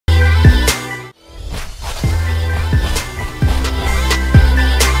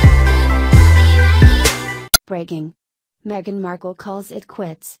breaking. Meghan Markle calls it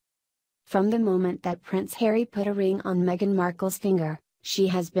quits. From the moment that Prince Harry put a ring on Meghan Markle's finger, she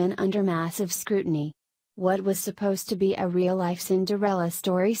has been under massive scrutiny. What was supposed to be a real-life Cinderella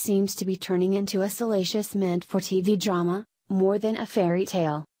story seems to be turning into a salacious meant-for-TV drama, more than a fairy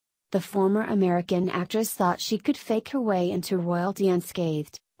tale. The former American actress thought she could fake her way into royalty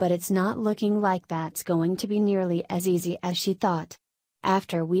unscathed, but it's not looking like that's going to be nearly as easy as she thought.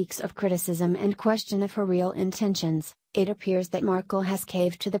 After weeks of criticism and question of her real intentions, it appears that Markle has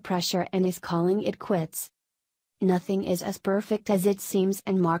caved to the pressure and is calling it quits. Nothing is as perfect as it seems,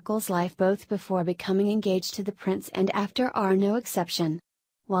 and Markle's life both before becoming engaged to the prince and after are no exception.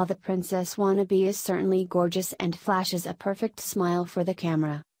 While the princess wannabe is certainly gorgeous and flashes a perfect smile for the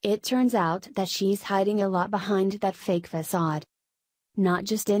camera, it turns out that she's hiding a lot behind that fake facade. Not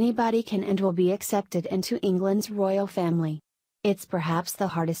just anybody can and will be accepted into England's royal family. It's perhaps the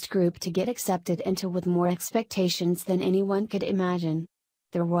hardest group to get accepted into, with more expectations than anyone could imagine.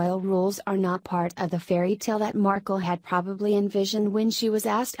 The royal rules are not part of the fairy tale that Markle had probably envisioned when she was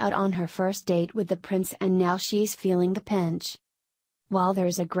asked out on her first date with the prince, and now she's feeling the pinch. While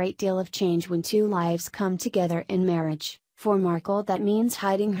there's a great deal of change when two lives come together in marriage, for Markle that means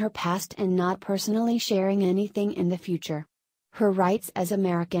hiding her past and not personally sharing anything in the future. Her rights as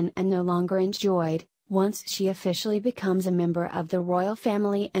American and no longer enjoyed, once she officially becomes a member of the royal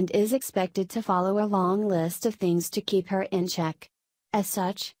family and is expected to follow a long list of things to keep her in check. As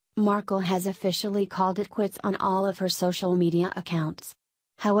such, Markle has officially called it quits on all of her social media accounts.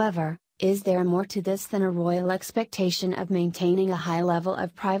 However, is there more to this than a royal expectation of maintaining a high level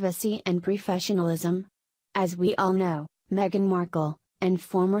of privacy and professionalism? As we all know, Meghan Markle, and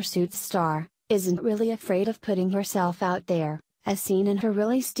former Suits star, isn't really afraid of putting herself out there, as seen in her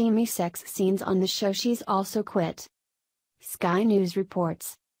really steamy sex scenes on the show She's Also Quit. Sky News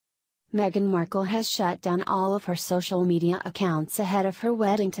reports. Meghan Markle has shut down all of her social media accounts ahead of her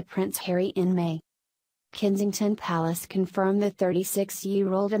wedding to Prince Harry in May. Kensington Palace confirmed the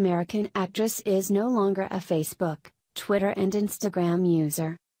 36-year-old American actress is no longer a Facebook, Twitter and Instagram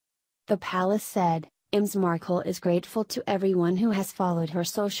user. The palace said, Ms. Markle is grateful to everyone who has followed her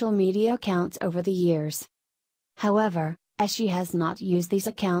social media accounts over the years. However, as she has not used these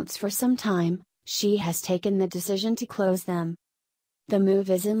accounts for some time, she has taken the decision to close them. The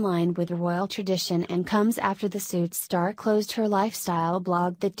move is in line with royal tradition and comes after the Suits star closed her lifestyle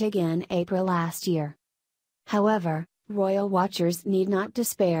blog The Dig in April last year. However, royal watchers need not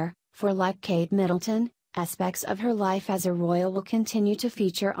despair, for like Kate Middleton, aspects of her life as a royal will continue to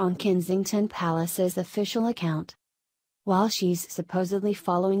feature on Kensington Palace's official account. While she's supposedly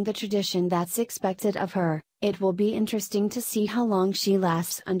following the tradition that's expected of her, it will be interesting to see how long she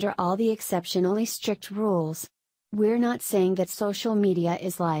lasts under all the exceptionally strict rules. We're not saying that social media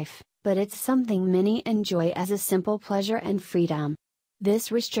is life, but it's something many enjoy as a simple pleasure and freedom.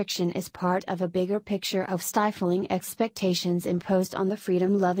 This restriction is part of a bigger picture of stifling expectations imposed on the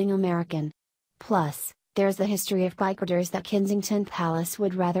freedom-loving American. Plus, there's the history of bikers that Kensington Palace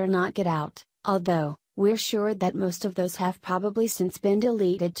would rather not get out, although, we're sure that most of those have probably since been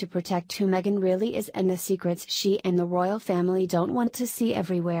deleted to protect who Meghan really is and the secrets she and the royal family don't want to see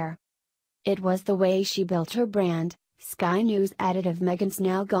everywhere. It was the way she built her brand, Sky News added, of Meghan's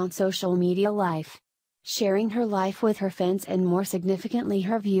now gone social media life. Sharing her life with her fans and, more significantly,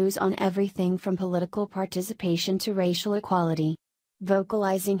 her views on everything from political participation to racial equality.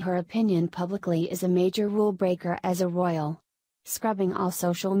 Vocalizing her opinion publicly is a major rule breaker as a royal. Scrubbing all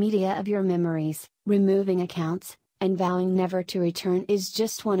social media of your memories, removing accounts, and vowing never to return is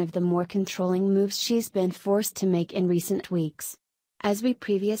just one of the more controlling moves she's been forced to make in recent weeks. As we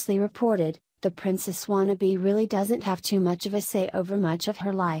previously reported, the princess wannabe really doesn't have too much of a say over much of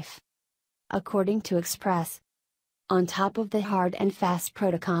her life. According to Express. On top of the hard and fast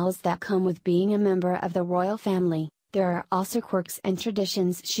protocols that come with being a member of the royal family, there are also quirks and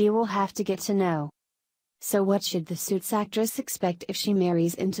traditions she will have to get to know. So what should the Suits actress expect if she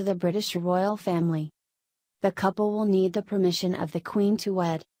marries into the British royal family? The couple will need the permission of the Queen to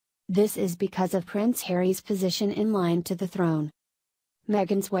wed. This is because of Prince Harry's position in line to the throne.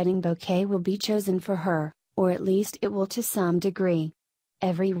 Meghan's wedding bouquet will be chosen for her, or at least it will to some degree.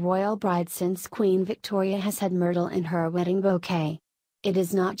 Every royal bride since Queen Victoria has had myrtle in her wedding bouquet. It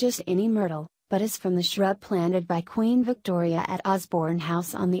is not just any myrtle, but is from the shrub planted by Queen Victoria at Osborne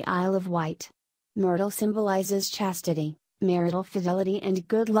House on the Isle of Wight. Myrtle symbolizes chastity, marital fidelity and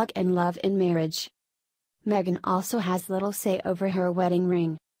good luck and love in marriage. Meghan also has little say over her wedding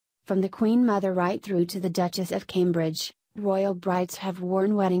ring. From the Queen Mother right through to the Duchess of Cambridge, royal brides have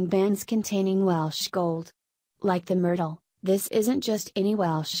worn wedding bands containing Welsh gold. Like the myrtle, this isn't just any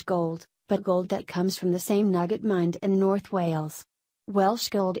Welsh gold, but gold that comes from the same nugget mined in North Wales. Welsh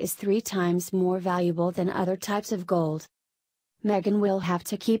gold is 3 times more valuable than other types of gold. Meghan will have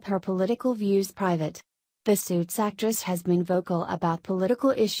to keep her political views private. The Suits actress has been vocal about political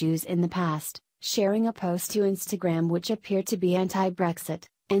issues in the past, sharing a post to Instagram which appeared to be anti-Brexit,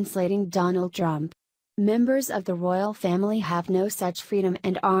 and slating Donald Trump. Members of the royal family have no such freedom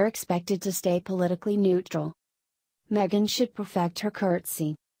and are expected to stay politically neutral. Meghan should perfect her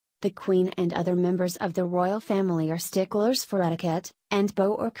curtsy. The Queen and other members of the royal family are sticklers for etiquette, and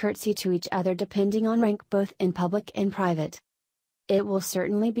bow or curtsy to each other depending on rank both in public and private. It will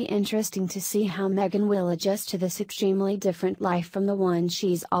certainly be interesting to see how Meghan will adjust to this extremely different life from the one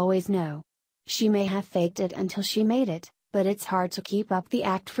she's always known. She may have faked it until she made it, but it's hard to keep up the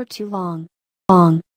act for too long.